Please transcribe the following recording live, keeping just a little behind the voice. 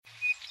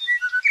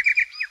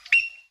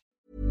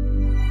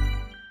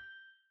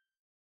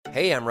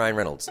Hey, I'm Ryan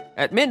Reynolds.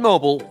 At Mint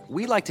Mobile,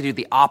 we like to do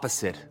the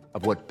opposite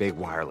of what Big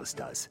Wireless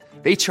does.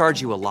 They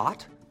charge you a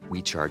lot,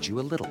 we charge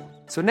you a little.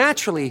 So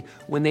naturally,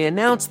 when they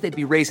announced they'd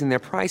be raising their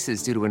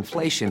prices due to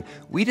inflation,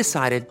 we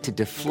decided to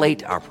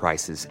deflate our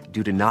prices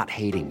due to not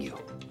hating you.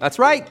 That's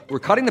right. We're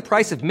cutting the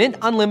price of Mint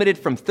Unlimited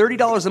from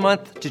 $30 a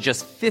month to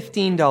just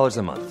 $15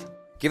 a month.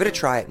 Give it a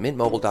try at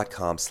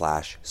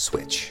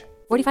mintmobile.com/switch.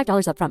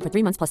 $45 up front for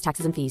 3 months plus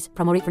taxes and fees.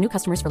 Promo rate for new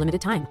customers for limited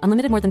time.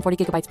 Unlimited more than 40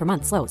 gigabytes per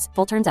month. Slows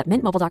full terms at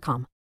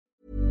mintmobile.com.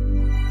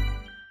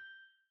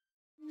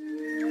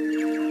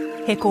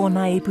 He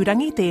kōna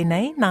ipurangi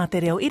tēnei nā te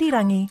reo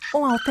irirangi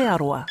o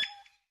Aotearoa.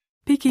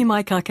 Piki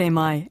mai ka ke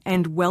mai,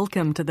 and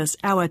welcome to this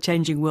Our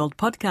Changing World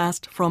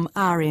podcast from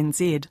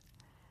RNZ.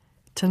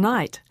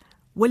 Tonight,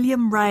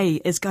 William Ray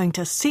is going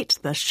to set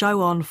the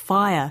show on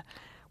fire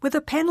with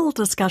a panel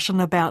discussion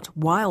about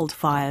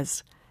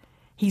wildfires.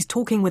 He's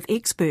talking with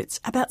experts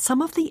about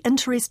some of the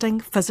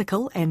interesting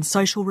physical and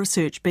social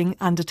research being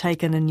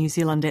undertaken in New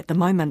Zealand at the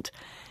moment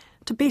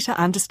to better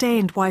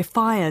understand why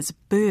fires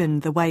burn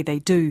the way they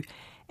do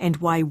and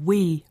why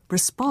we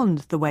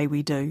respond the way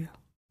we do.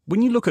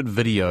 When you look at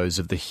videos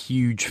of the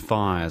huge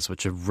fires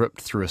which have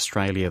ripped through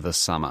Australia this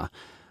summer,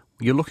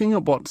 you're looking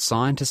at what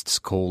scientists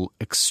call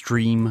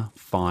extreme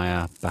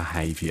fire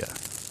behaviour.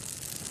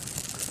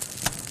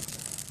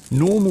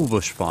 Normal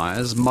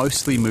bushfires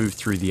mostly move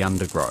through the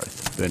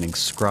undergrowth, burning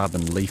scrub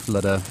and leaf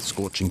litter,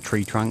 scorching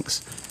tree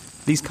trunks.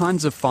 These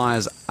kinds of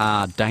fires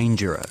are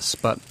dangerous,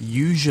 but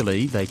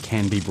usually they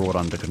can be brought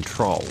under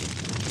control.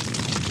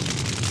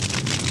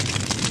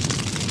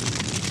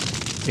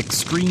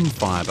 Extreme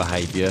fire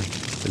behaviour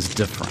is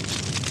different.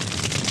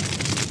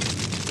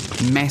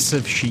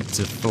 Massive sheets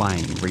of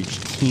flame reach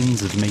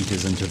tens of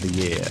metres into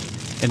the air.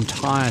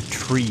 Entire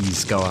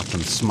trees go up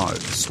in smoke.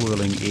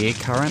 Swirling air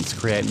currents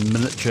create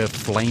miniature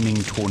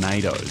flaming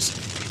tornadoes.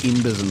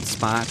 Embers and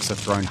sparks are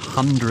thrown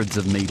hundreds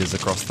of metres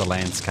across the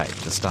landscape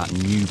to start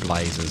new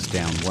blazes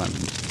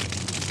downwind.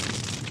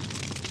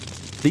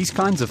 These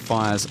kinds of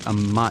fires are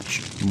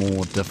much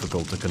more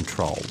difficult to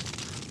control.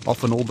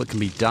 Often all that can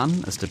be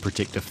done is to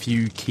protect a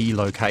few key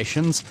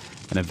locations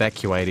and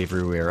evacuate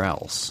everywhere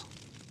else.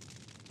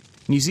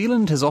 New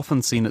Zealand has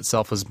often seen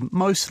itself as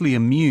mostly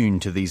immune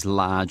to these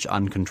large,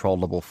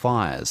 uncontrollable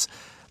fires,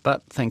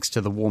 but thanks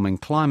to the warming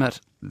climate,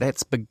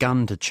 that's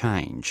begun to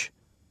change.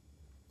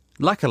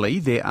 Luckily,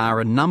 there are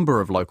a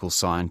number of local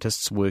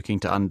scientists working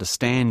to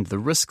understand the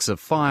risks of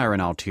fire in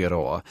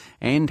Aotearoa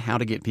and how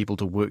to get people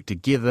to work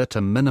together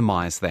to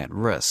minimise that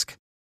risk.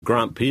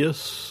 Grant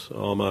Pearce,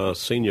 I'm a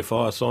senior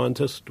fire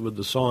scientist with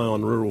the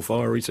Scion Rural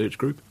Fire Research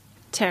Group.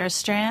 Tara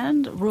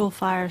Strand, Rural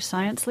Fire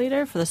Science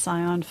Leader for the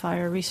Scion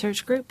Fire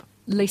Research Group.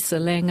 Lisa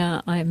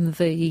Langer, I'm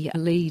the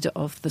lead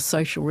of the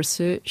social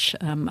research.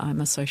 I'm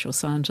a social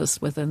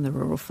scientist within the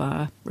Rural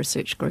Fire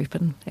Research Group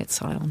at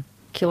Scion.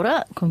 Kia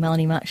ora, ko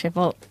Melanie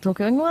Mark-Shepard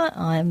tōku ingoa.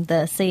 I'm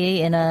the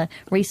CE and a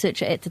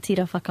researcher at Te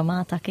Tira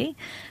Whakamātaki,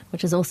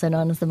 which is also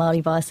known as the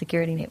Māori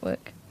Biosecurity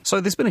Network. So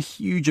there's been a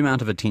huge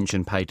amount of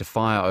attention paid to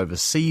fire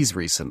overseas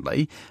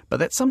recently, but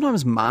that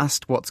sometimes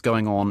masked what's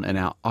going on in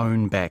our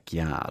own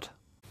backyard.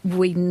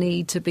 We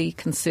need to be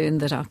concerned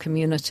that our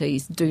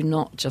communities do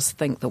not just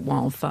think that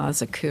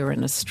wildfires occur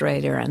in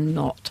Australia and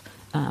not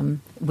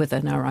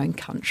within our own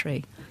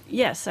country.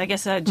 Yes, I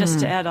guess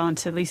just to add on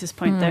to Lisa's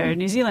point there,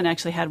 New Zealand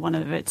actually had one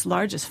of its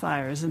largest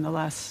fires in the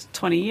last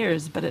 20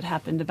 years, but it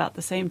happened about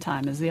the same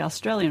time as the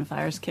Australian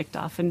fires kicked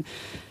off. And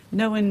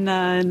no one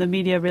in the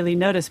media really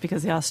noticed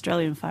because the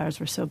Australian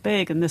fires were so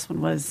big and this one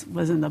was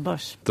in the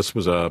bush. This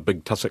was a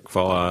big tussock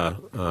fire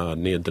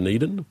near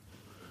Dunedin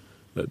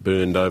that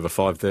burned over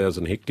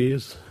 5,000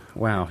 hectares.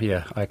 Wow,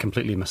 yeah, I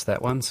completely missed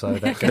that one, so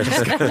that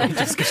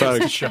just goes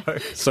to show.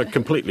 So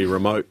completely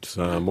remote,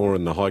 more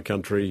in the high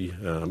country,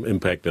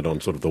 impacted on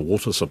sort of the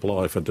water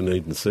supply for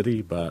Dunedin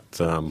City, but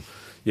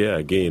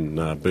again,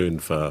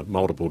 burned for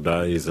multiple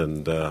days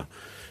and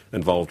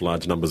involved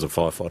large numbers of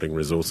firefighting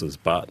resources,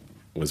 but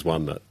was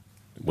one that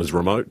was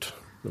remote.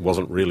 It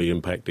wasn't really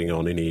impacting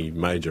on any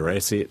major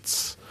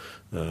assets.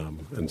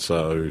 And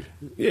so,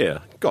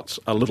 got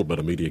a little bit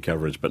of media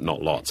coverage, but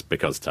not lots,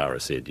 because Tara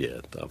said,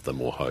 of the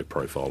more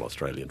high-profile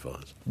Australian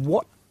fires.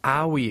 What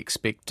are we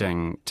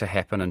expecting to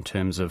happen in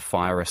terms of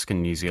fire risk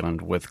in New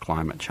Zealand with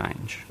climate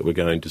change? We're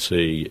going to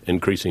see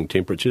increasing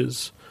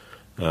temperatures,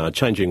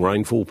 changing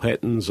rainfall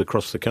patterns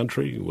across the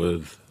country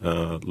with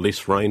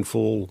less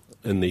rainfall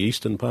in the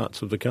eastern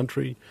parts of the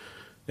country,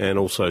 and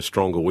also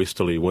stronger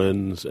westerly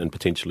winds and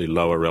potentially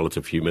lower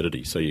relative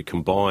humidity. So you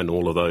combine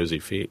all of those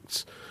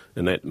effects,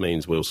 and that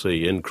means we'll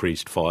see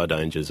increased fire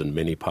dangers in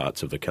many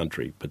parts of the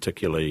country,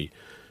 particularly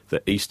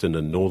the eastern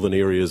and northern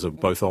areas of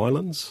both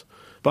islands.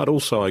 But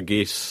also, I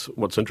guess,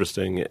 what's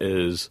interesting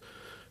is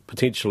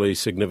potentially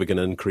significant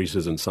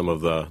increases in some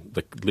of the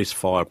less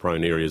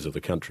fire-prone areas of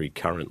the country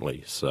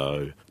currently.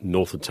 So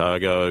North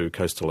Otago,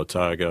 Coastal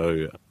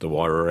Otago, the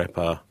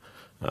Wairarapa,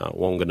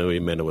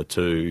 Wanganui,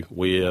 Manawatu,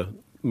 where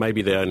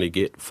maybe they only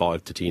get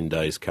 5 to 10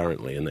 days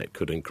currently, and that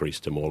could increase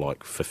to more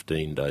like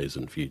 15 days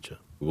in future.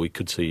 we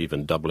could see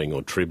even doubling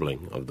or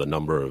trebling of the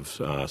number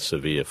of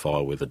severe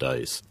fire weather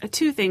days.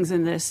 Two things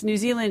in this. New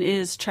Zealand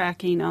is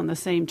tracking on the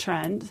same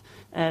trend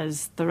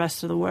as the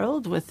rest of the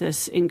world with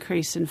this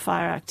increase in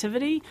fire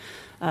activity,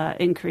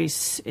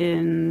 increase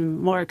in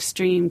more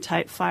extreme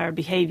type fire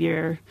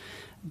behavior.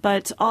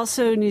 But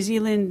also New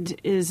Zealand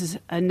is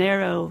a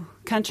narrow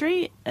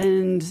country,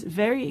 and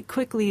very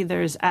quickly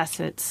there's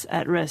assets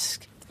at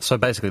risk. So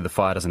basically the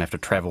fire doesn't have to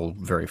travel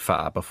very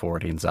far before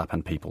it ends up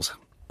in people's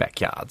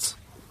backyards.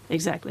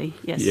 Exactly,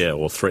 yes. Yeah,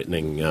 or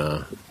threatening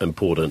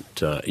important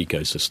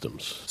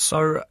ecosystems.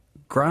 So,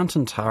 Grant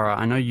and Tara,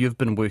 I know you've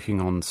been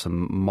working on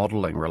some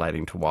modelling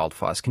relating to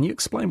wildfires. Can you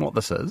explain what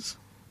this is?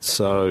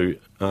 So,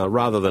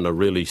 rather than a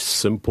really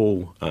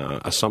simple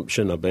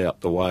assumption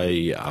about the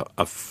way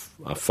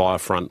a fire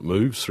front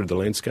moves through the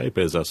landscape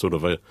as a sort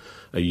of a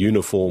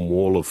uniform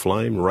wall of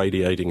flame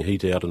radiating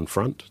heat out in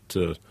front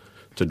to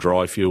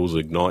dry fuels,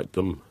 ignite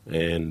them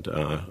and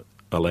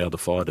allow the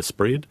fire to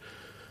spread.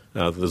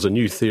 There's a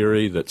new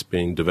theory that's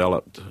being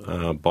developed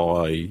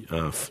by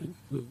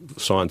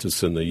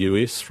scientists in the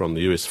US from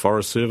the US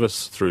Forest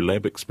Service through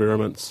lab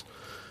experiments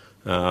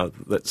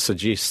that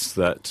suggests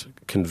that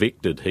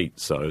convected heat,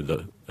 so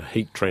the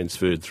heat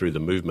transferred through the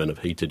movement of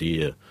heated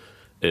air,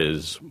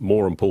 is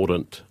more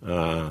important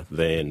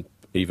than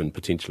even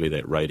potentially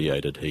that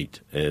radiated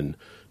heat in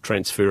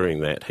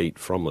transferring that heat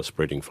from the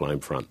spreading flame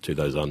front to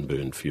those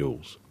unburned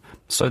fuels.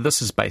 So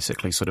this is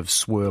basically sort of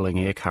swirling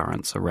air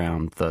currents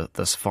around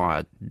this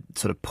fire,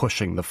 sort of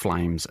pushing the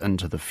flames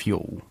into the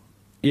fuel.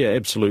 Yeah,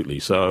 absolutely.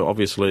 So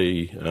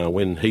obviously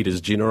when heat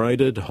is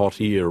generated,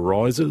 hot air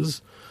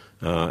rises,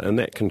 and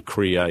that can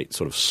create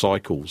sort of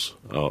cycles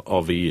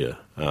of air.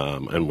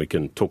 And we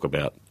can talk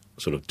about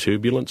sort of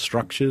turbulent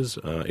structures,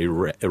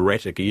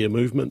 erratic air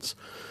movements.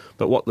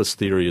 But what this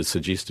theory is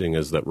suggesting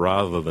is that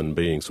rather than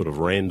being sort of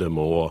random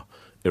or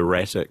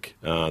erratic,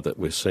 that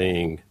we're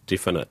seeing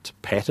definite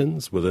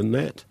patterns within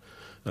that.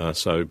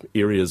 So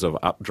areas of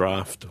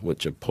updraft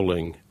which are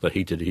pulling the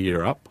heated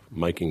air up,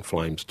 making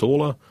flames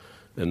taller,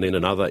 and then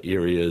in other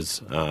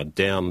areas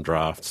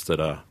downdrafts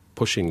that are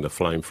pushing the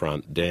flame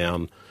front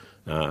down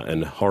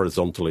and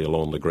horizontally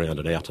along the ground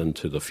and out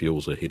into the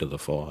fuels ahead of the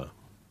fire.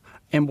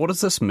 And what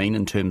does this mean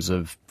in terms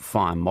of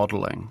fire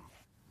modelling?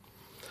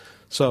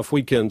 So if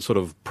we can sort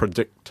of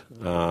predict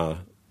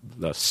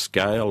the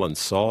scale and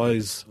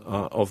size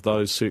of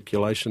those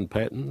circulation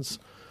patterns,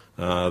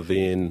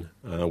 then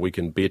we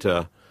can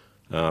better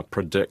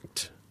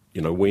predict,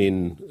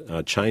 when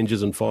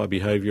changes in fire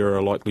behaviour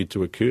are likely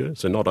to occur.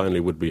 So not only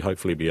would we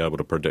hopefully be able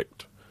to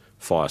predict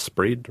fire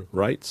spread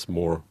rates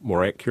more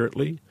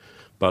accurately,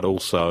 but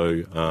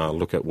also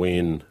look at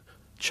when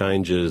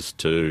changes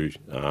to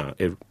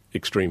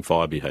extreme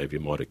fire behaviour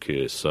might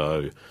occur.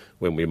 So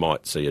when we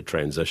might see a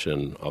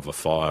transition of a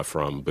fire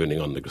from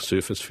burning on the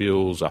surface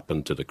fuels up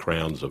into the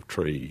crowns of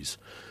trees,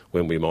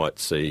 when we might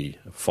see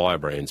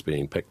firebrands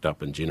being picked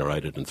up and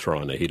generated and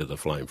thrown ahead of the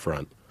flame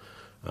front,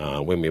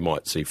 when we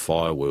might see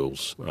fire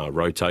wheels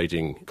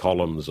rotating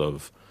columns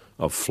of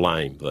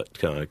flame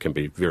that can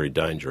be very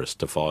dangerous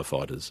to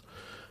firefighters.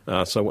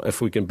 So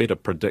if we can better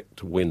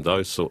predict when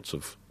those sorts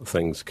of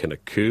things can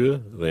occur,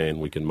 then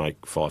we can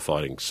make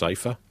firefighting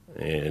safer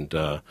and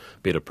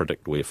better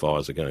predict where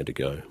fires are going to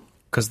go.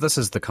 Because this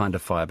is the kind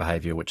of fire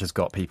behaviour which has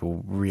got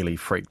people really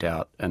freaked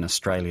out in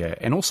Australia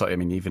and also,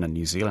 even in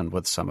New Zealand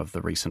with some of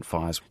the recent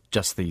fires,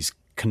 just these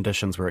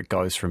conditions where it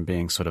goes from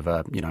being sort of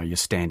your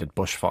standard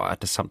bushfire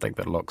to something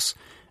that looks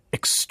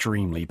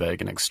extremely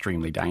big and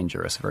extremely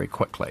dangerous very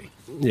quickly.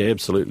 Yeah,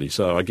 absolutely.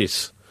 So I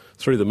guess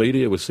through the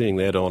media we're seeing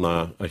that on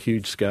a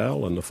huge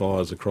scale in the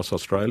fires across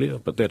Australia,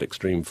 but that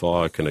extreme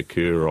fire can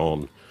occur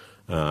on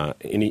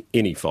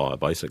any fire,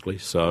 basically.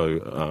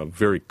 So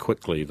very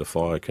quickly the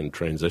fire can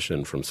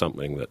transition from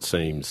something that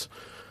seems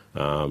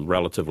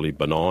relatively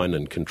benign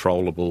and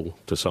controllable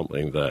to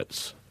something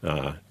that's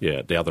at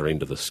the other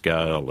end of the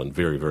scale and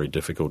very, very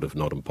difficult, if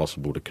not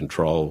impossible, to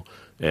control,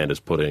 and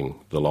is putting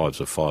the lives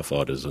of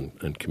firefighters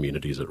and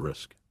communities at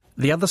risk.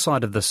 The other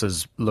side of this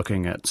is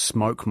looking at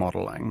smoke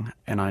modelling,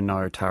 and I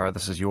know, Tara,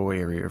 this is your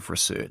area of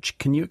research.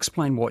 Can you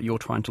explain what you're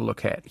trying to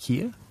look at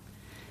here?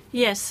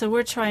 Yes, so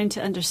we're trying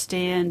to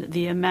understand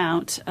the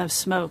amount of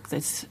smoke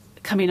that's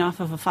coming off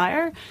of a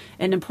fire,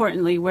 and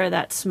importantly, where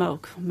that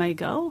smoke may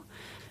go.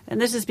 And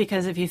this is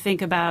because if you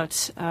think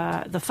about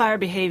the fire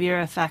behavior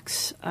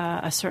affects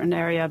a certain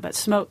area, but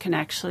smoke can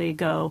actually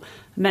go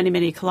many,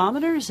 many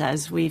kilometres,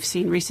 as we've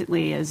seen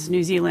recently, as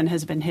New Zealand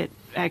has been hit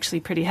actually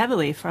pretty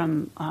heavily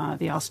from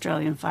the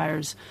Australian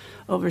fires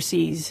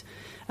overseas.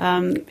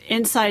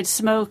 Inside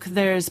smoke,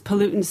 there's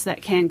pollutants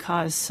that can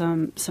cause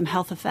some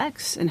health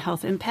effects and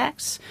health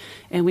impacts,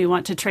 and we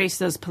want to trace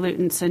those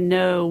pollutants and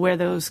know where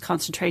those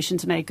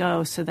concentrations may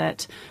go so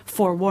that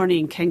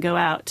forewarning can go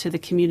out to the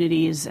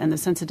communities and the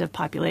sensitive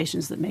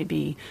populations that may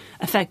be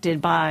affected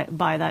by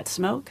that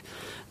smoke.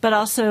 But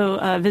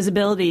also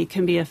visibility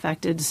can be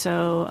affected,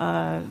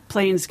 so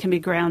planes can be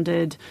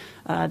grounded.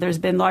 There's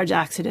been large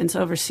accidents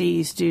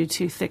overseas due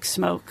to thick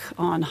smoke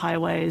on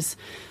highways,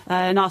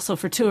 and also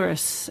for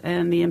tourists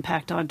and the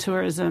impact on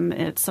tourism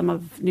at some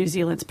of New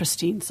Zealand's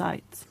pristine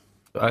sites.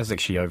 I was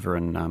actually over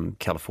in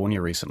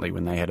California recently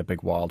when they had a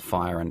big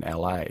wildfire in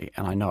LA,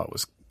 and I know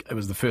it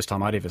was the first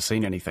time I'd ever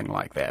seen anything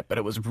like that, but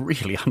it was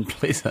really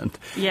unpleasant.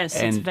 Yes,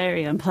 it's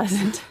very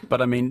unpleasant.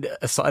 But I mean,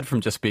 aside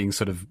from just being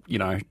sort of,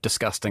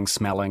 disgusting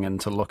smelling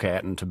and to look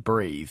at and to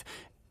breathe,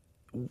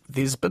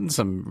 there's been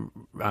some,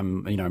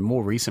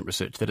 more recent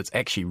research that it's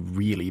actually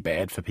really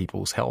bad for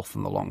people's health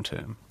in the long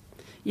term.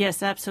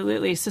 Yes,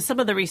 absolutely. So some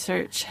of the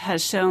research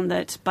has shown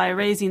that by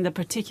raising the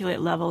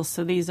particulate levels,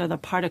 so these are the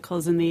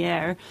particles in the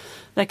air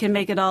that can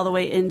make it all the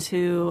way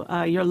into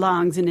your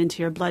lungs and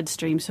into your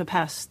bloodstream, so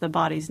past the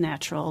body's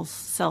natural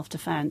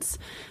self-defense,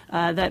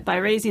 that by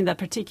raising the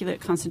particulate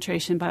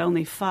concentration by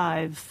only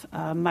 5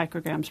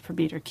 micrograms per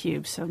meter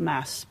cubed, so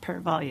mass per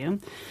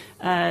volume,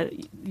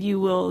 you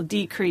will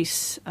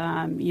decrease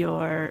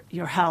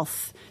your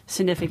health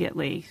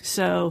significantly.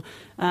 So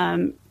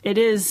it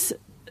is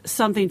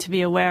something to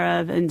be aware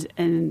of,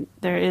 and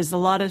there is a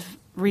lot of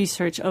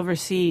research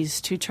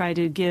overseas to try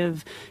to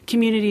give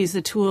communities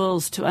the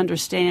tools to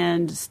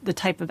understand the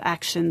type of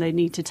action they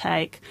need to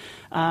take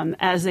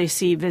as they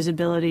see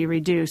visibility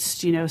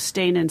reduced,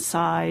 staying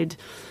inside,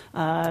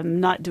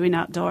 not doing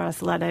outdoor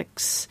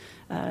athletics,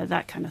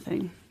 that kind of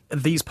thing.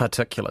 These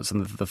particulates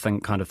and the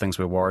kind of things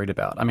we're worried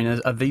about, I mean,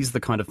 are these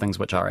the kind of things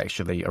which are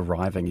actually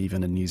arriving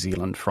even in New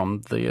Zealand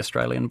from the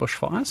Australian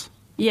bushfires?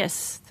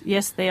 Yes,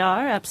 they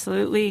are,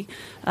 absolutely.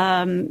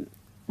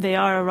 They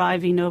are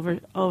arriving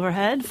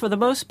overhead. For the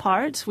most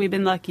part, we've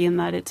been lucky in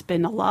that it's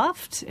been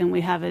aloft and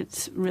we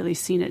haven't really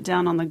seen it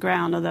down on the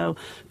ground, although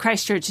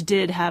Christchurch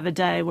did have a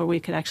day where we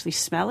could actually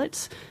smell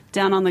it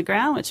down on the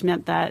ground, which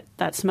meant that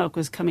smoke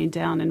was coming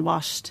down and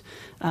washed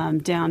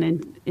down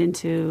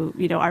into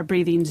our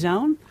breathing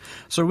zone.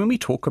 So when we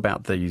talk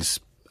about these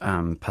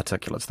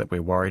particulates that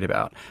we're worried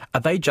about,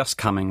 are they just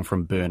coming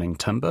from burning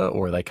timber,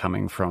 or are they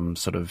coming from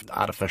sort of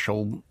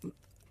artificial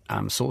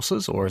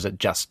sources, or is it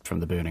just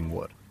from the burning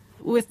wood?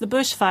 With the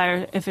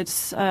bushfire, if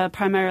it's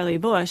primarily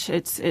bush,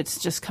 it's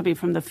just coming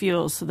from the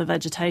fuels, so the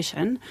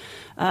vegetation.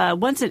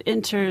 Once it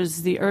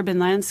enters the urban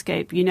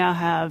landscape, you now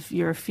have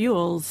your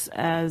fuels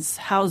as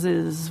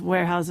houses,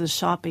 warehouses,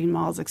 shopping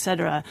malls,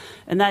 etc.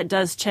 And that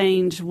does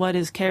change what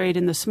is carried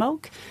in the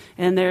smoke.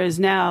 And there is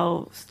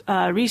now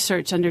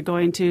research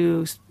undergoing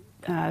to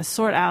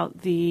sort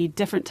out the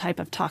different type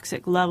of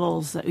toxic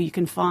levels that you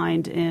can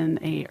find in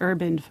a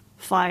urban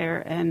fire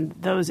and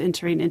those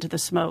entering into the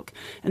smoke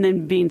and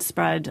then being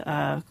spread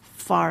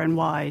far and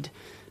wide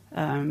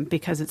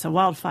because it's a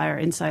wildfire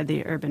inside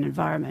the urban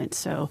environment.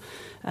 So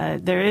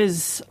there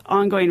is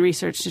ongoing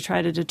research to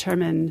try to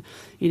determine,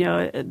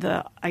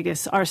 the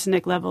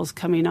arsenic levels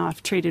coming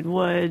off treated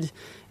wood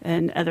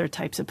and other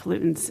types of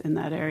pollutants in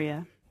that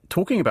area.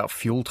 Talking about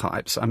fuel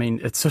types, I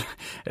mean,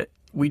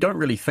 we don't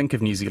really think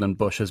of New Zealand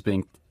bush as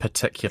being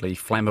particularly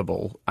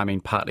flammable. I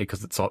mean, partly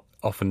because it's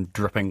often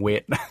dripping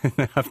wet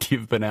after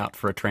you've been out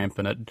for a tramp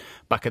and it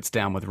buckets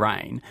down with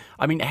rain.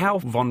 I mean, how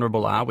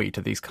vulnerable are we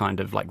to these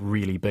kind of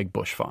really big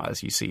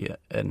bushfires you see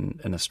in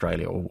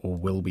Australia, or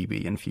will we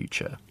be in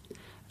future?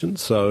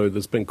 So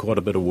there's been quite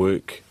a bit of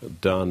work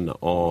done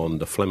on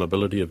the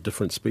flammability of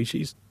different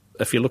species.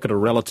 If you look at a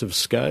relative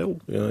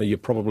scale, you're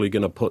probably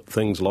going to put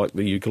things like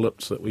the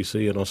eucalypts that we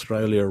see in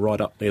Australia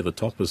right up near the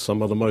top as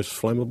some of the most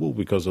flammable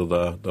because of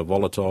the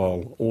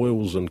volatile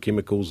oils and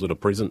chemicals that are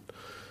present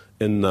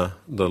in the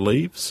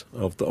leaves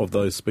of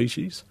those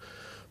species.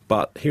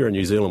 But here in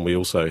New Zealand, we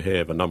also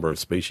have a number of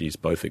species,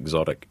 both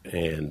exotic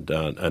and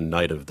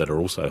native, that are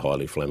also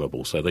highly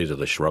flammable. So these are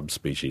the shrub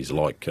species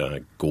like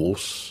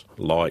gorse,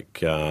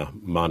 like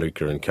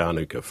manuka and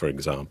kanuka, for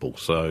example.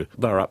 So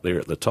they're up there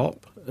at the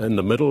top. In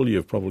the middle,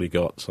 you've probably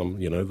got some,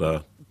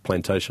 the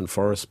plantation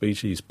forest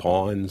species,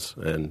 pines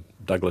and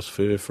Douglas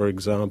fir, for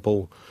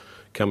example,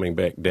 coming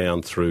back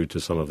down through to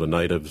some of the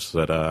natives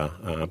that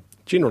are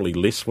generally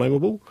less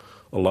flammable,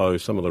 although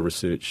some of the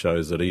research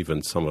shows that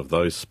even some of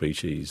those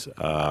species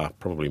are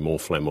probably more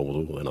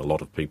flammable than a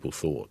lot of people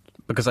thought.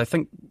 Because I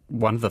think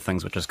one of the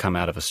things which has come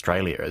out of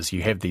Australia is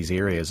you have these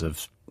areas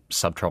of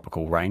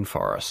subtropical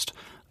rainforest,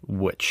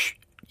 which,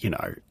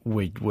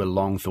 were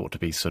long thought to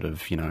be sort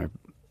of,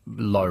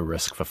 low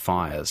risk for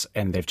fires,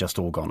 and they've just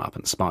all gone up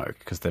in smoke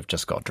because they've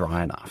just got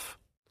dry enough.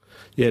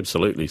 Yeah,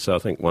 absolutely. So I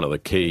think one of the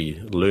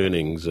key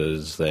learnings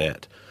is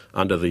that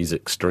under these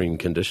extreme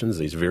conditions,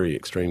 these very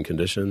extreme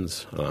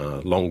conditions,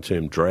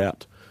 long-term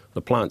drought,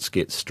 the plants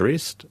get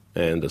stressed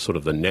and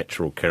the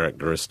natural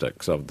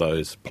characteristics of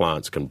those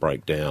plants can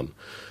break down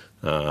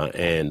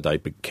and they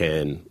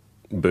can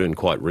burn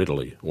quite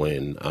readily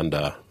when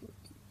under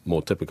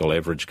more typical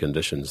average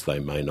conditions they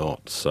may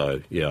not.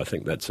 So, yeah, I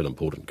think that's an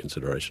important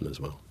consideration as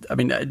well. I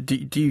mean,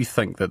 do you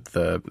think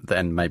that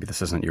and maybe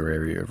this isn't your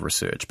area of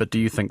research, but do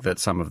you think that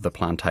some of the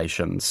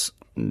plantations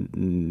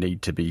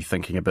need to be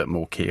thinking a bit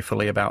more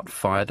carefully about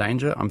fire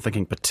danger? I'm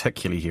thinking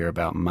particularly here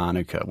about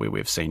Manuka, where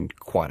we've seen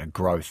quite a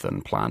growth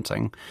in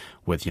planting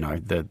with,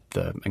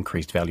 the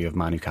increased value of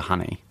Manuka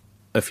honey.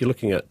 If you're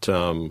looking at,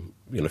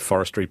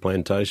 forestry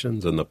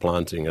plantations and the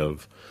planting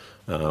of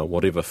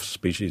whatever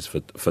species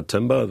for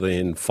timber,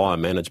 then fire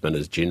management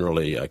is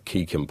generally a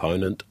key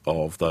component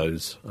of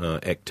those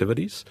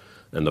activities.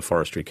 And the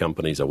forestry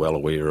companies are well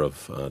aware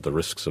of the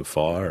risks of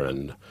fire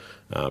and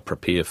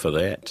prepare for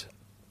that.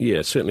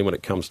 Yeah, certainly when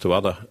it comes to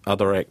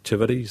other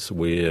activities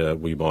where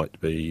we might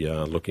be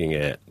looking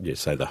at,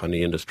 say the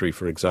honey industry,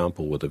 for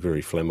example, with a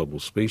very flammable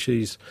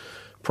species,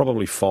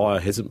 probably fire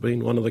hasn't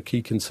been one of the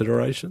key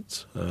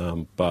considerations,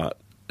 but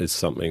is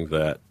something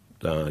that,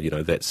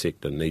 that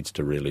sector needs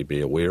to really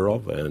be aware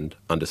of and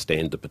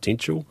understand the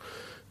potential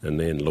and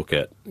then look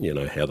at,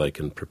 how they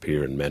can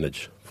prepare and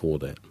manage for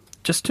that.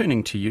 Just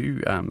turning to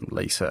you,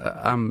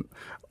 Lisa,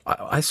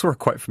 I saw a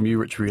quote from you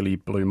which really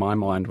blew my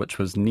mind, which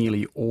was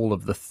nearly all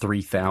of the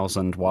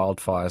 3,000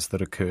 wildfires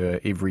that occur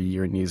every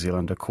year in New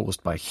Zealand are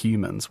caused by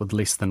humans, with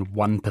less than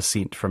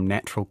 1% from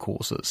natural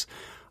causes.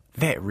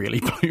 That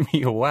really blew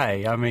me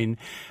away. I mean,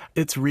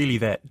 it's really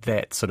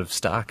that sort of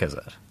stark, is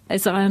it?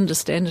 As I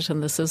understand it,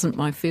 and this isn't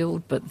my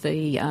field, but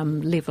the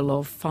level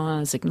of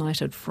fires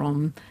ignited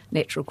from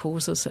natural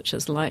causes such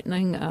as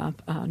lightning are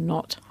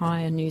not high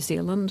in New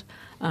Zealand.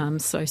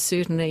 So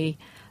certainly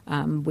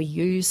we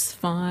use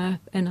fire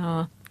in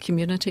our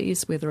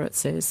communities, whether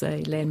it's as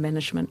a land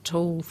management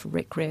tool for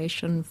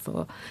recreation,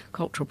 for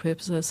cultural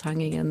purposes,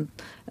 hanging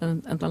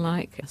and the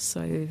like.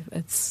 So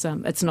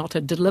it's not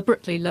a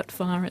deliberately lit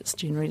fire, it's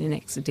generally an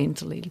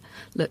accidentally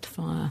lit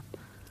fire.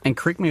 And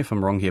correct me if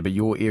I'm wrong here, but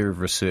your area of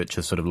research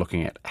is sort of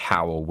looking at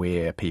how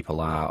aware people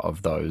are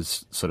of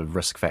those sort of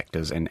risk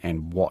factors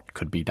and what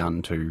could be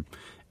done to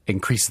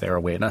increase their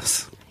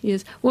awareness.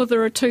 Yes. Well,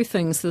 there are two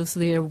things. There's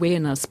the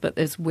awareness, but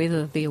there's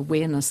whether the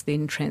awareness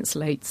then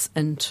translates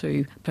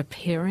into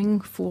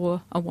preparing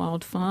for a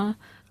wildfire.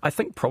 I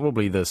think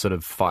probably the sort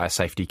of fire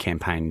safety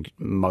campaign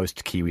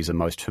most Kiwis are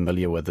most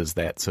familiar with is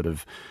that sort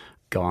of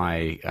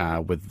guy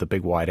with the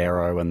big white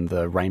arrow and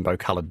the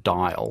rainbow-coloured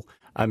dial.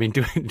 I mean,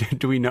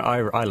 do we know?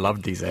 I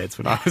loved these ads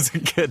when I was a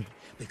kid.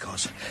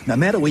 Because no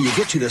matter where you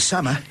get to this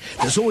summer,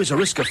 there's always a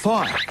risk of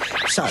fire.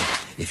 So,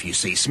 if you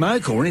see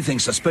smoke or anything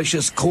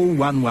suspicious, call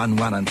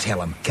 111 and tell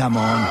them. Come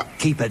on,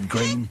 keep it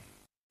green.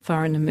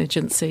 Fire and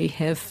Emergency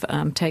have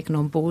taken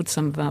on board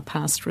some of our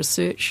past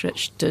research,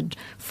 which did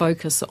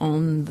focus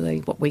on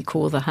what we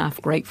call the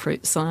half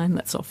grapefruit sign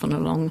that's often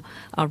along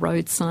our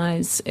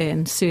roadsides,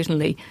 and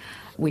certainly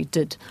we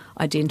did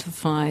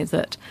identify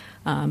that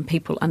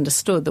people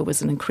understood there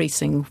was an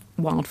increasing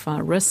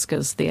wildfire risk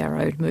as the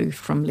arrow moved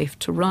from left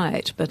to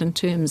right. But in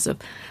terms of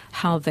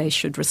how they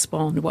should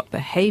respond, what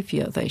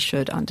behaviour they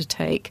should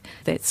undertake,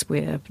 that's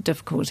where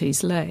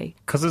difficulties lay.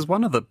 Because there's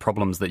one of the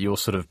problems that you're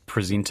sort of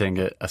presenting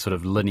a sort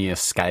of linear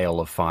scale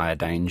of fire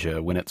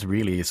danger when it's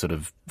really sort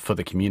of, for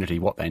the community,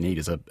 what they need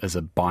is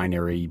a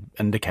binary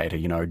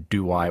indicator,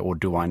 do I or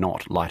do I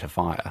not light a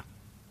fire?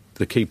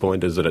 The key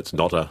point is that it's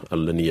not a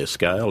linear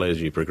scale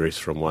as you progress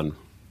from one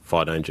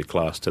fire danger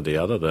class to the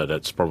other, that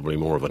it's probably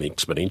more of an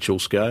exponential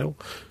scale,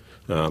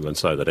 and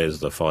so that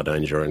as the fire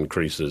danger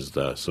increases,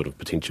 the sort of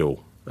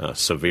potential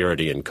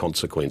severity and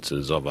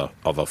consequences of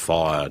a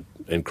fire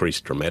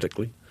increase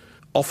dramatically.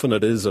 Often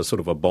it is a sort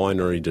of a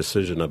binary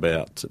decision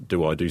about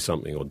do I do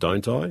something or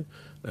don't I,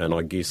 and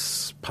I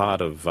guess part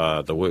of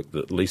the work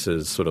that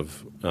Lisa's sort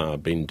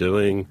of been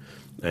doing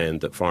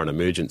and that Fire and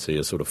Emergency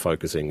is sort of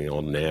focusing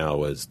on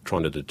now is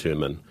trying to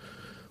determine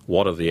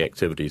what are the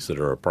activities that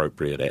are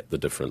appropriate at the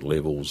different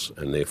levels,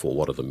 and therefore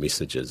what are the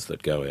messages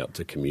that go out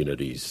to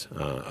communities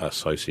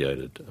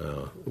associated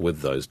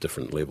with those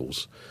different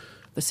levels.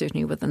 But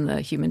certainly within the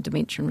human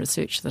dimension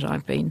research that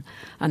I've been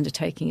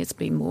undertaking, it's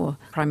been more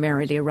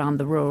primarily around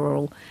the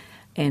rural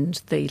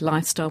and the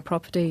lifestyle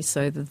property,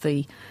 so that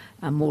the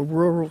more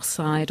rural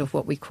side of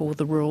what we call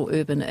the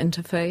rural-urban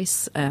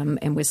interface,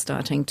 and we're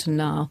starting to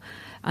now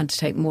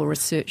undertake more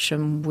research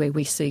where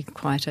we see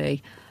quite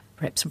a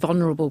perhaps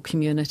vulnerable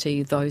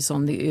community, those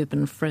on the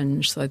urban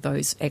fringe, so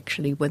those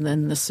actually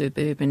within the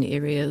suburban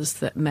areas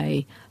that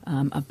may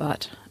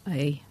abut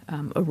a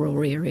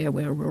rural area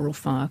where a rural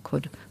fire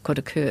could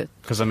occur.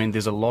 Because,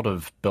 there's a lot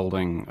of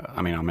building.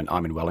 I'm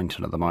in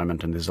Wellington at the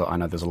moment, and I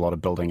know there's a lot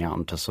of building out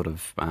into sort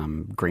of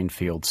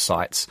greenfield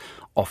sites,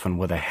 often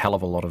with a hell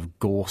of a lot of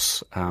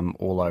gorse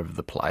all over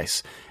the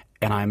place.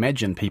 And I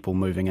imagine people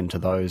moving into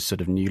those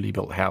sort of newly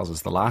built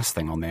houses, the last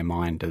thing on their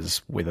mind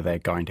is whether they're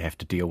going to have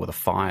to deal with a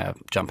fire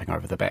jumping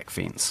over the back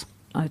fence.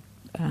 I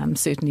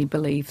certainly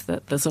believe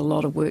that there's a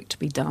lot of work to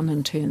be done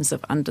in terms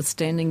of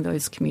understanding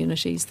those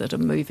communities that are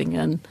moving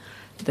in,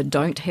 that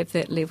don't have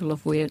that level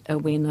of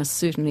awareness,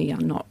 certainly are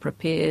not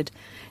prepared.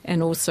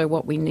 And also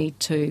what we need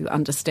to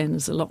understand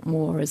is a lot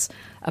more is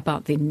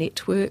about their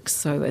networks.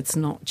 So it's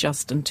not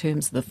just in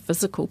terms of the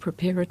physical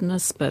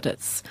preparedness, but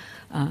it's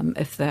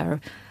if they're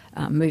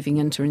moving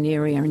into an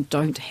area and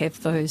don't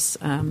have those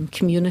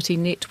community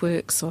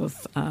networks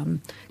of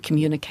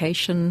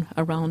communication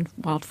around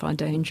wildfire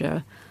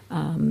danger,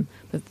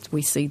 But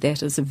we see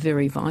that as a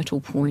very vital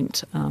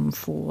point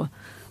for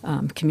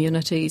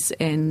communities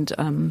and,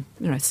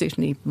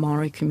 certainly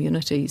Maori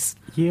communities.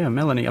 Yeah,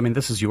 Melanie, I mean,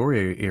 this is your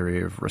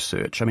area of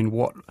research. I mean,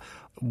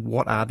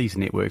 what are these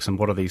networks and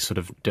what are these sort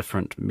of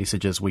different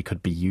messages we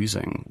could be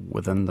using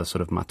within the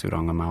sort of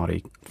Maturanga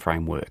Māori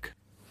framework?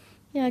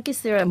 Yeah, I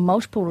guess there are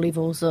multiple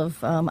levels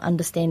of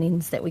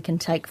understandings that we can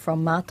take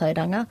from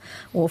mātauranga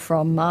or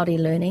from Māori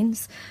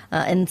learnings,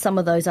 and some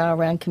of those are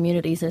around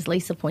communities, as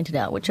Lisa pointed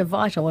out, which are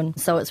vital. And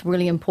so it's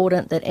really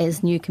important that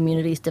as new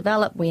communities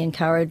develop, we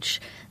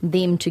encourage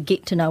them to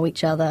get to know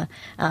each other,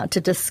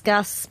 to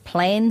discuss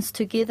plans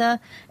together,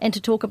 and to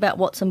talk about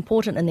what's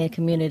important in their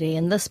community.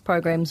 And this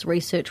program's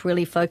research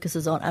really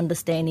focuses on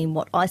understanding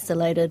what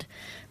isolated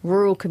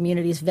rural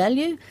communities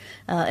value.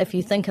 If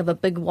you think of a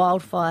big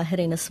wildfire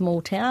hitting a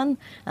small town,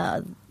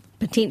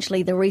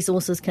 potentially the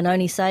resources can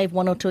only save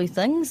one or two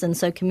things, and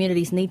so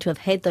communities need to have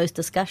had those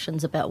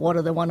discussions about what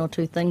are the one or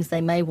two things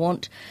they may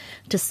want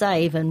to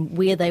save and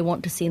where they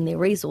want to send their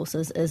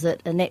resources. Is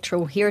it a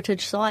natural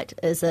heritage site?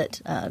 Is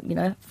it,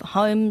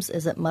 homes?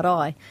 Is it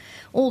marae?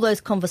 All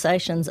those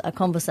conversations are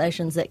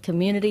conversations that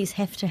communities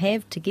have to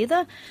have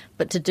together,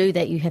 but to do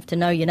that you have to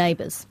know your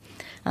neighbours.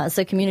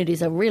 So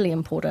communities are really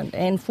important.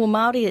 And for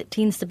Māori it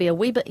tends to be a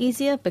wee bit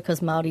easier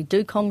because Māori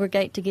do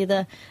congregate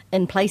together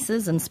in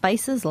places and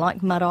spaces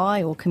like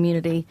marae or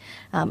community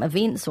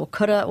events or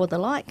kura or the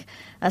like.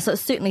 So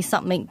it's certainly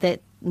something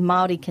that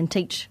Māori can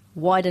teach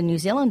wider New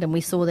Zealand, and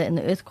we saw that in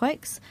the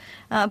earthquakes.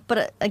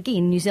 But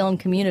again, New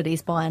Zealand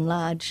communities by and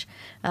large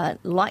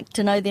like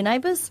to know their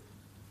neighbours.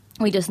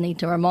 We just need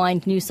to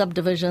remind new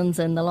subdivisions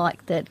and the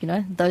like that,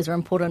 those are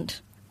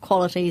important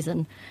qualities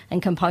and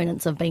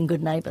components of being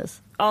good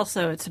neighbours.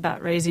 Also, it's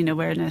about raising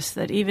awareness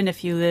that even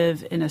if you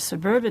live in a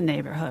suburban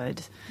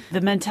neighbourhood,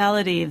 the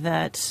mentality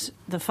that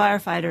the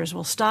firefighters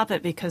will stop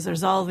it because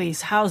there's all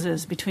these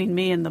houses between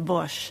me and the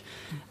bush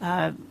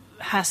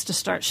has to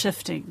start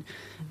shifting.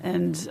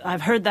 And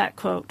I've heard that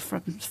quote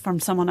from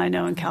someone I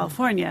know in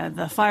California: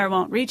 the fire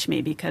won't reach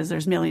me because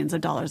there's millions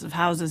of dollars of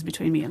houses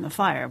between me and the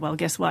fire. Well,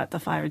 guess what? The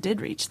fire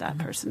did reach that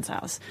person's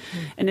house.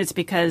 And it's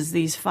because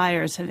these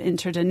fires have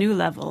entered a new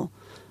level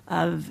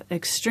of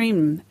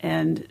extreme,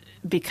 and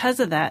because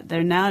of that,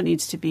 there now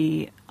needs to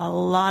be a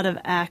lot of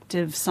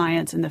active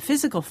science in the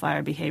physical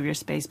fire behavior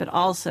space, but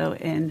also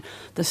in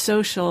the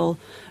social,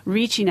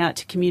 reaching out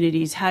to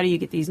communities. How do you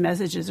get these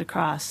messages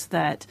across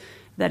that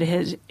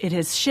it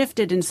has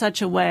shifted in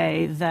such a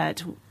way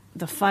that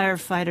the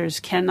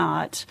firefighters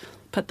cannot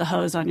put the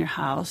hose on your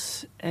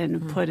house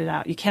and put it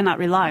out. You cannot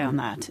rely on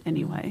that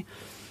anyway.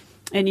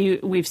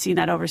 And we've seen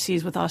that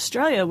overseas with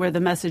Australia, where the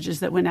messages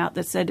that went out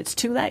that said it's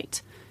too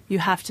late. You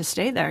have to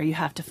stay there. You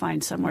have to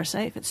find somewhere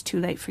safe. It's too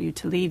late for you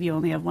to leave. You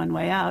only have one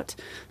way out.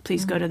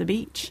 Please go to the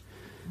beach,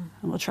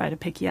 and we'll try to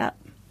pick you up.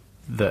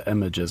 The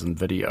images and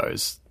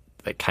videos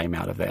that came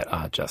out of that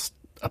are just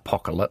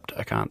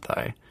apocalyptic, aren't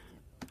they?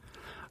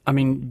 I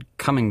mean,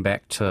 coming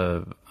back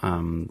to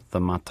the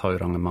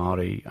Mātauranga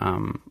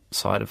Māori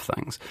side of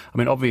things, I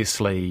mean,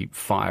 obviously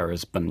fire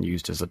has been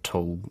used as a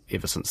tool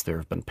ever since there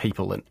have been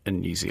people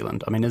in New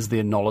Zealand. I mean, is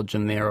there knowledge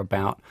in there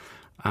about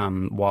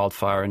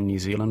wildfire in New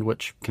Zealand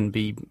which can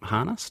be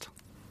harnessed?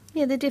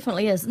 Yeah, there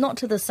definitely is. Not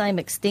to the same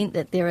extent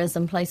that there is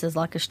in places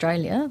like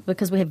Australia,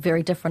 because we have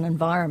very different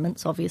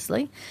environments,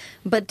 obviously.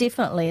 But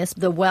definitely it's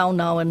the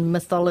well-known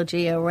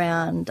mythology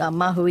around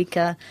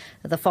Mahuika,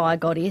 the fire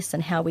goddess,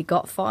 and how we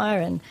got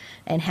fire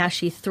and how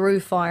she threw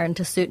fire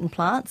into certain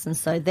plants. And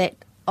so that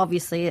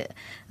obviously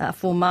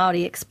for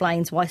Māori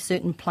explains why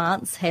certain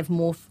plants have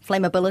more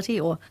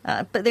flammability.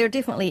 But there are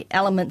definitely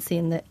elements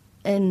in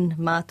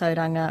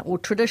Mātauranga, or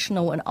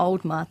traditional and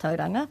old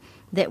Mātauranga,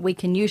 that we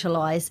can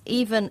utilise,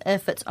 even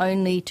if it's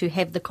only to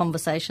have the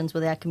conversations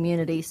with our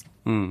communities.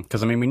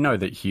 Because, I mean, we know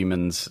that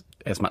humans,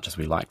 as much as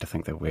we like to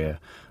think that we're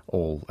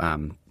all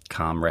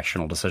calm,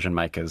 rational decision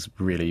makers,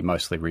 really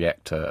mostly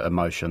react to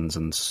emotions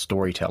and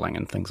storytelling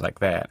and things like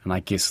that. And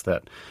I guess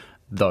that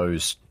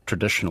those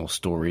traditional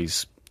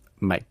stories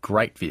make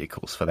great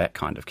vehicles for that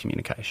kind of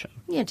communication.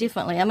 Yeah,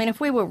 definitely. I mean,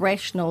 if we were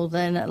rational,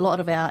 then a lot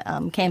of our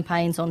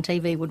campaigns on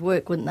TV would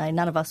work, wouldn't they?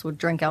 None of us would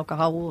drink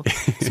alcohol or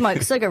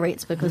smoke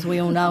cigarettes because we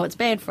all know it's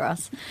bad for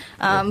us.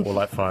 Or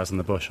light fires in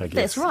the bush, I guess.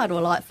 That's right,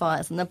 or light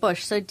fires in the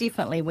bush. So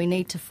definitely we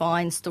need to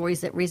find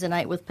stories that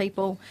resonate with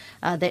people,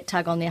 that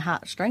tug on their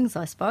heartstrings,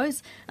 I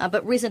suppose,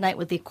 but resonate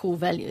with their core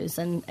values.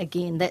 And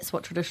again, that's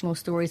what traditional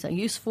stories are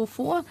useful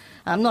for,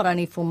 not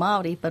only for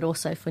Māori, but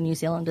also for New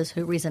Zealanders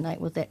who resonate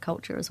with that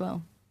culture as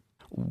well.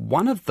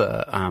 One of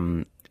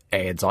the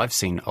ads I've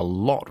seen a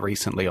lot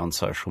recently on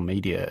social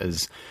media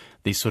is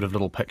these sort of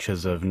little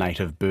pictures of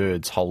native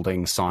birds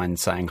holding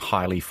signs saying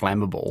highly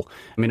flammable.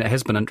 I mean, it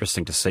has been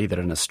interesting to see that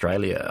in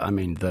Australia, I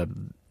mean,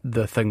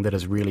 the thing that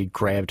has really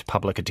grabbed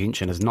public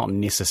attention has not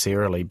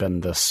necessarily been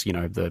this,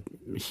 the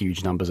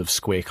huge numbers of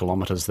square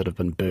kilometres that have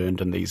been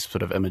burned and these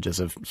sort of images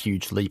of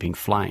huge leaping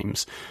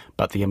flames,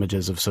 but the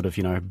images of sort of,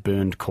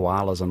 burned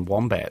koalas and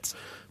wombats.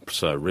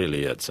 So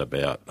really it's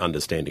about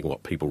understanding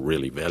what people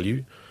really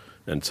value.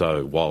 And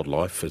so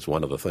wildlife is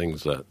one of the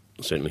things that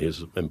certainly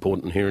is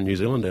important here in New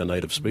Zealand, our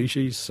native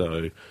species,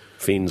 so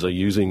Fens are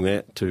using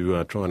that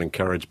to try and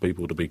encourage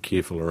people to be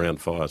careful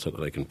around fire so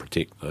that they can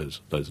protect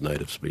those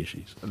native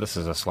species. This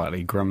is a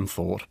slightly grim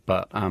thought,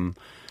 but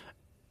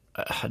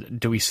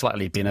do we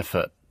slightly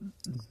benefit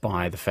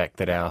by the fact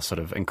that our sort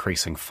of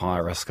increasing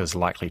fire risk is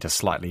likely to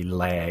slightly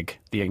lag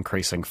the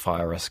increasing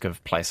fire risk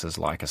of places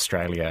like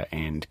Australia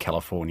and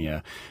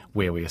California,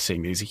 where we are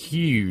seeing these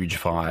huge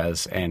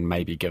fires, and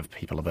maybe give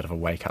people a bit of a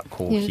wake-up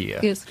call here?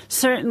 Yes.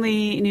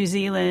 Certainly New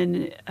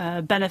Zealand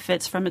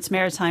benefits from its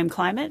maritime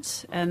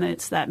climate, and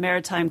it's that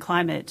maritime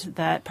climate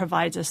that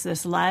provides us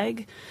this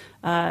lag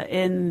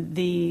in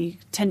the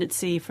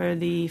tendency for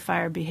the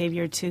fire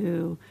behavior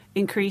to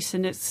increase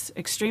in its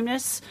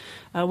extremeness.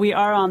 We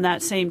are on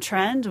that same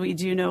trend. We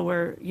do know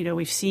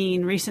we've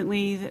seen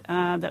recently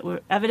that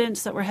we're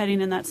evidence that we're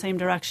heading in that same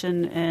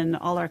direction, and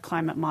all our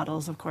climate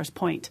models, of course,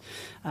 point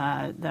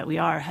that we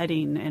are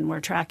heading and we're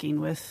tracking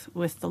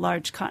with the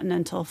large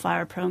continental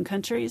fire-prone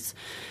countries.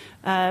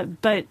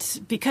 But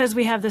because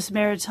we have this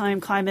maritime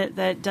climate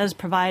that does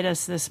provide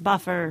us this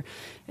buffer,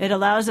 it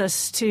allows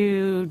us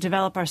to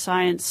develop our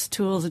science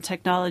tools and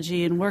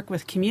technology and work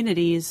with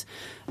communities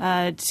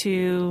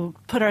to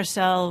put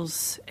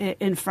ourselves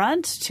in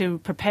front, to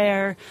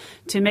prepare,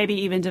 to maybe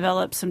even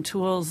develop some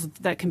tools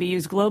that can be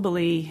used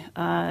globally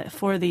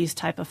for these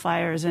type of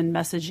fires and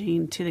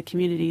messaging to the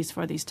communities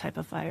for these type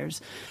of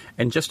fires.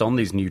 And just on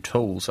these new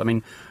tools, I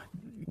mean,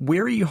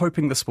 where are you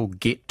hoping this will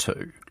get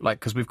to? Like,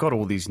 because we've got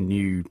all these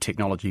new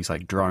technologies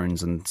like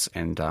drones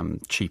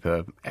and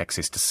cheaper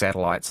access to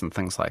satellites and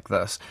things like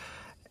this.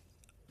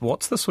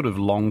 What's the sort of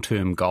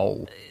long-term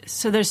goal?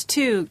 So there's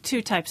two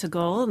types of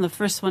goal, and the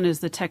first one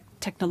is the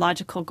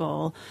technological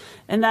goal,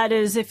 and that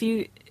is if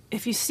you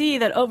see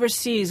that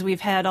overseas we've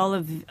had all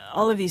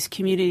of these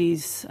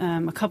communities,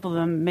 a couple of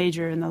them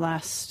major in the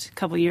last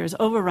couple of years,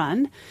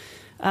 overrun.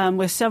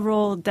 With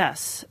several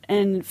deaths.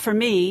 And for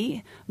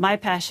me, my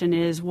passion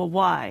is, well,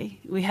 why?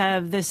 We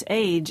have this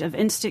age of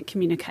instant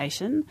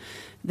communication,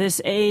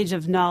 this age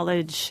of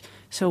knowledge.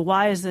 So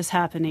why is this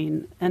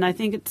happening? And I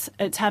think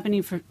it's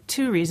happening for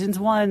two reasons.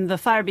 One, the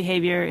fire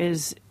behavior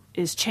is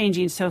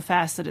changing so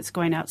fast that it's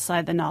going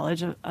outside the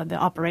knowledge of the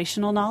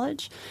operational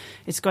knowledge.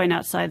 It's going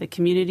outside the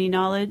community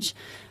knowledge.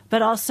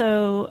 But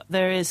also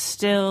there is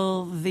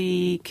still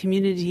the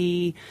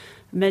community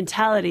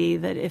mentality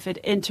that if it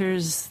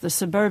enters the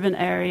suburban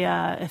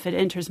area, if it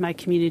enters my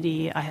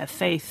community, I have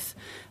faith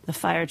the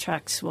fire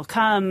trucks will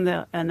come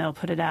and they'll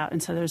put it out.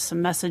 And so there's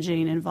some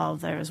messaging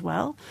involved there as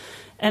well.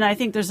 And I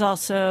think there's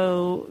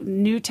also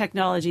new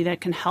technology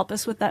that can help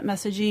us with that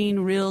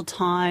messaging,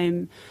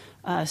 real-time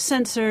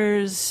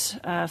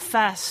sensors,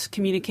 fast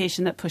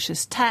communication that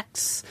pushes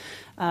texts,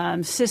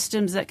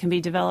 systems that can be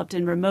developed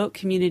in remote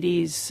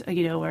communities,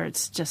 where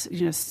it's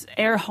just,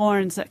 air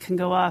horns that can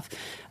go off.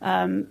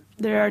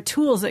 There are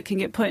tools that can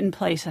get put in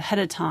place ahead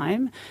of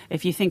time.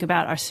 If you think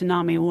about our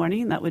tsunami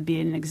warning, that would be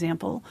an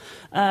example,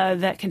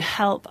 that can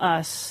help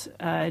us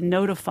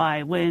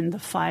notify when the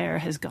fire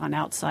has gone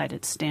outside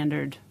its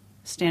standard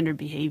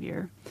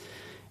behavior.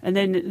 And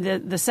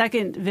then the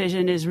second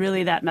vision is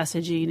really that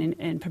messaging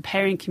and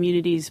preparing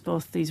communities,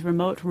 both these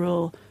remote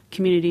rural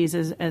communities,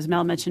 as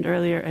Mel mentioned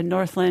earlier, in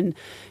Northland,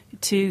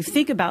 to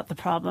think about the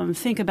problem,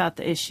 think about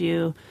the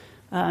issue,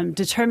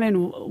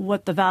 determine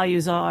what the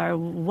values are,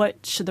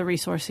 what should the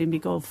resourcing be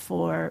go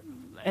for,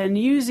 and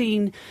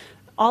using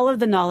all of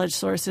the knowledge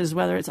sources,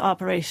 whether it's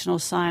operational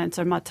science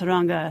or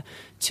Mataranga,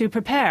 to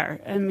prepare.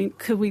 I mean,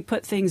 could we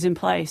put things in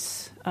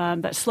place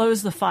that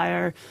slows the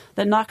fire,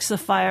 that knocks the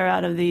fire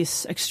out of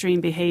this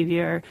extreme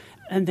behavior,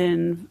 and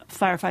then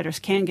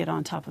firefighters can get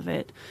on top of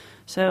it?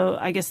 So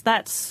I guess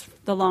that's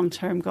the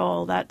long-term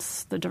goal.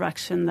 That's the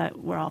direction that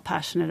we're all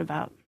passionate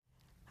about.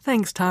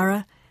 Thanks,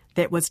 Tara.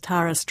 That was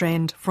Tara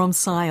Strand from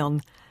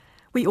Scion.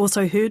 We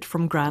also heard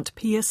from Grant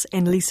Pearce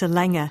and Lisa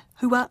Langer,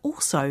 who are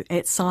also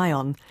at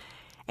Scion,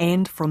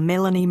 and from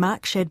Melanie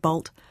Mark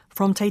Shadbolt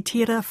from Te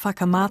Tira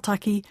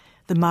Whakamātaki,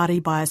 the Māori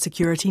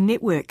Biosecurity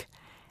Network.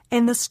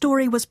 And the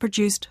story was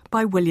produced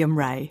by William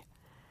Ray.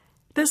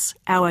 This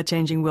Our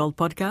Changing World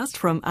podcast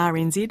from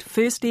RNZ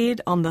first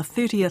aired on the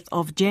 30th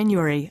of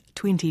January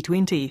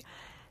 2020.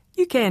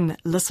 You can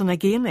listen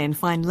again and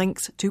find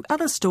links to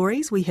other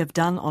stories we have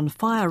done on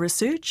fire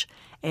research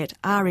at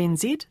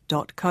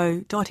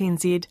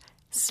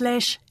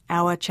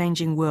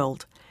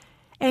rnz.co.nz/ourchangingworld.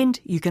 And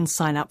you can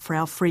sign up for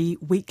our free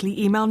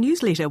weekly email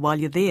newsletter while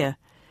you're there.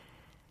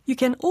 You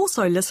can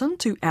also listen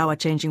to Our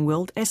Changing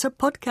World as a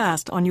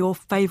podcast on your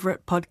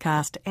favourite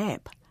podcast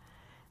app.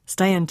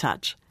 Stay in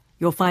touch.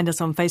 You'll find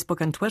us on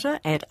Facebook and Twitter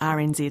at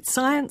RNZ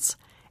Science,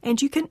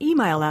 and you can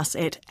email us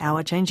at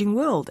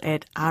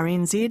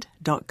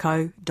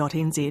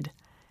ourchangingworld@rnz.co.nz.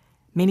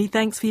 Many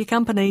thanks for your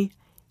company.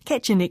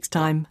 Catch you next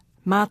time.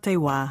 Mā te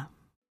wā.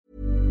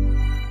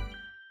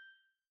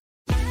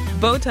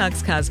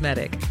 Botox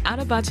Cosmetic,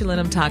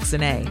 onabotulinum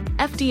toxin A,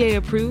 FDA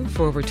approved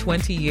for over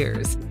 20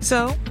 years.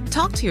 So,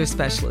 talk to your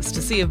specialist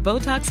to see if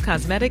Botox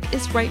Cosmetic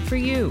is right for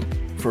you.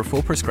 For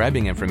full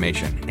prescribing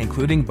information,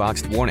 including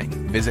boxed warning,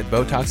 visit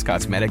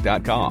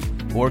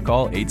BotoxCosmetic.com. or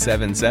call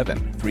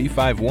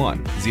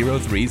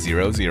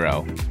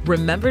 877-351-0300.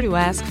 Remember to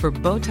ask for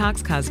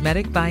Botox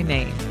Cosmetic by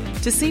name.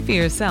 To see for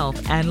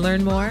yourself and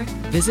learn more,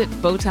 visit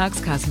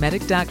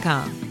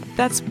BotoxCosmetic.com.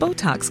 That's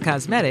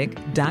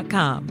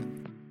BotoxCosmetic.com.